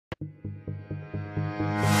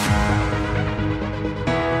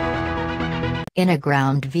In a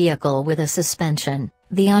ground vehicle with a suspension,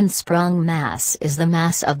 the unsprung mass is the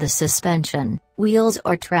mass of the suspension, wheels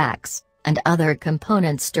or tracks, and other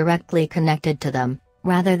components directly connected to them,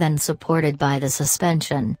 rather than supported by the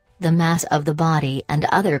suspension. The mass of the body and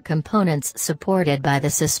other components supported by the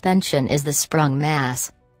suspension is the sprung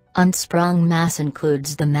mass. Unsprung mass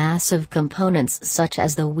includes the mass of components such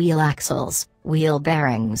as the wheel axles, wheel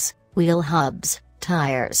bearings, wheel hubs,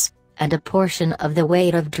 tires, and a portion of the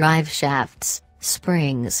weight of drive shafts,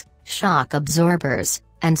 springs, shock absorbers,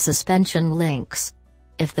 and suspension links.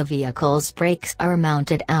 If the vehicle's brakes are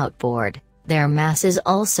mounted outboard, their mass is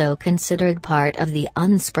also considered part of the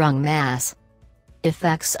unsprung mass.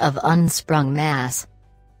 Effects of unsprung mass.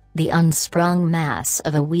 The unsprung mass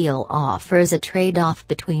of a wheel offers a trade-off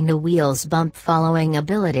between the wheel's bump-following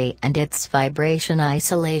ability and its vibration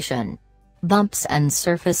isolation. Bumps and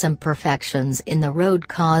surface imperfections in the road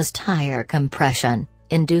cause tire compression,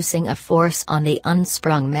 inducing a force on the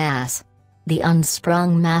unsprung mass. The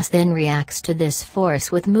unsprung mass then reacts to this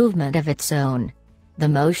force with movement of its own. The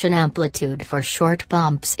motion amplitude for short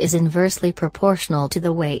bumps is inversely proportional to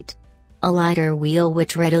the weight. A lighter wheel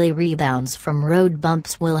which readily rebounds from road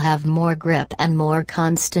bumps will have more grip and more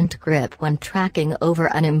constant grip when tracking over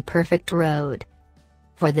an imperfect road.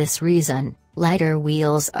 For this reason, lighter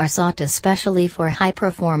wheels are sought especially for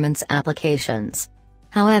high-performance applications.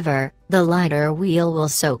 However, the lighter wheel will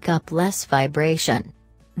soak up less vibration.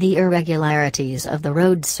 The irregularities of the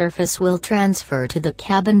road surface will transfer to the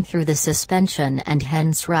cabin through the suspension, and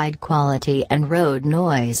hence ride quality and road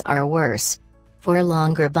noise are worse. For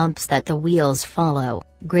longer bumps that the wheels follow,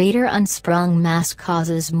 greater unsprung mass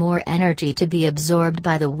causes more energy to be absorbed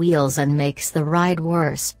by the wheels and makes the ride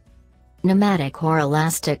worse. Pneumatic or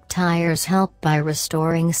elastic tires help by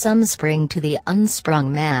restoring some spring to the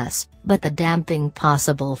unsprung mass, but the damping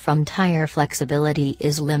possible from tire flexibility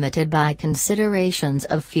is limited by considerations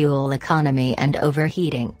of fuel economy and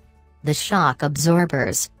overheating. The shock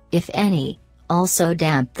absorbers, if any, also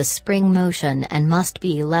damp the spring motion and must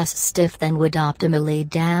be less stiff than would optimally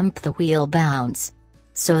damp the wheel bounce.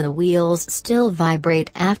 So the wheels still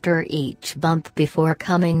vibrate after each bump before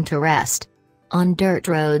coming to rest. On dirt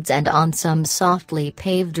roads and on some softly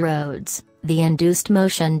paved roads, the induced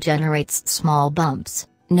motion generates small bumps,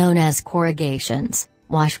 known as corrugations,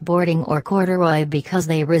 washboarding or corduroy, because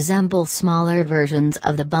they resemble smaller versions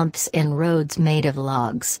of the bumps in roads made of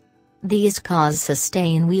logs. These cause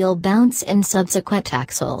sustained wheel bounce in subsequent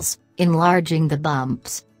axles, enlarging the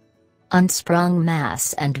bumps. Unsprung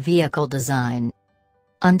mass and vehicle design.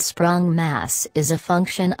 Unsprung mass is a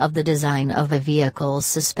function of the design of a vehicle's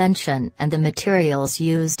suspension and the materials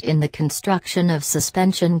used in the construction of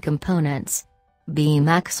suspension components. Beam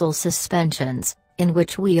axle suspensions, in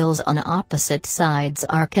which wheels on opposite sides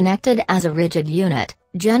are connected as a rigid unit,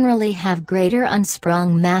 generally have greater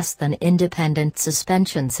unsprung mass than independent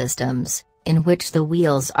suspension systems, in which the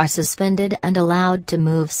wheels are suspended and allowed to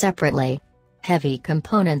move separately. Heavy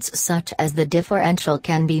components such as the differential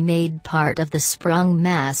can be made part of the sprung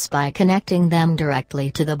mass by connecting them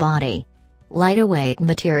directly to the body. Lighter-weight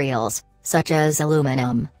materials, such as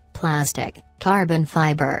aluminum, plastic, carbon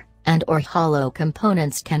fiber, and/or hollow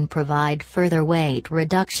components can provide further weight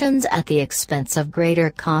reductions at the expense of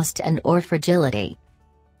greater cost and/or fragility.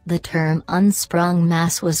 The term unsprung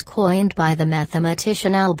mass was coined by the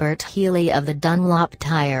mathematician Albert Healy of the Dunlop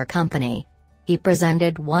Tire Company. He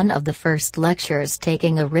presented one of the first lectures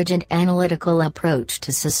taking a rigid analytical approach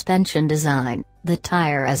to suspension design, the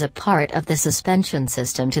tire as a part of the suspension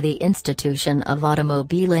system, to the Institution of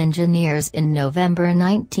Automobile Engineers in November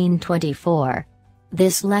 1924.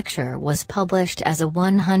 This lecture was published as a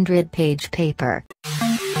 100-page paper.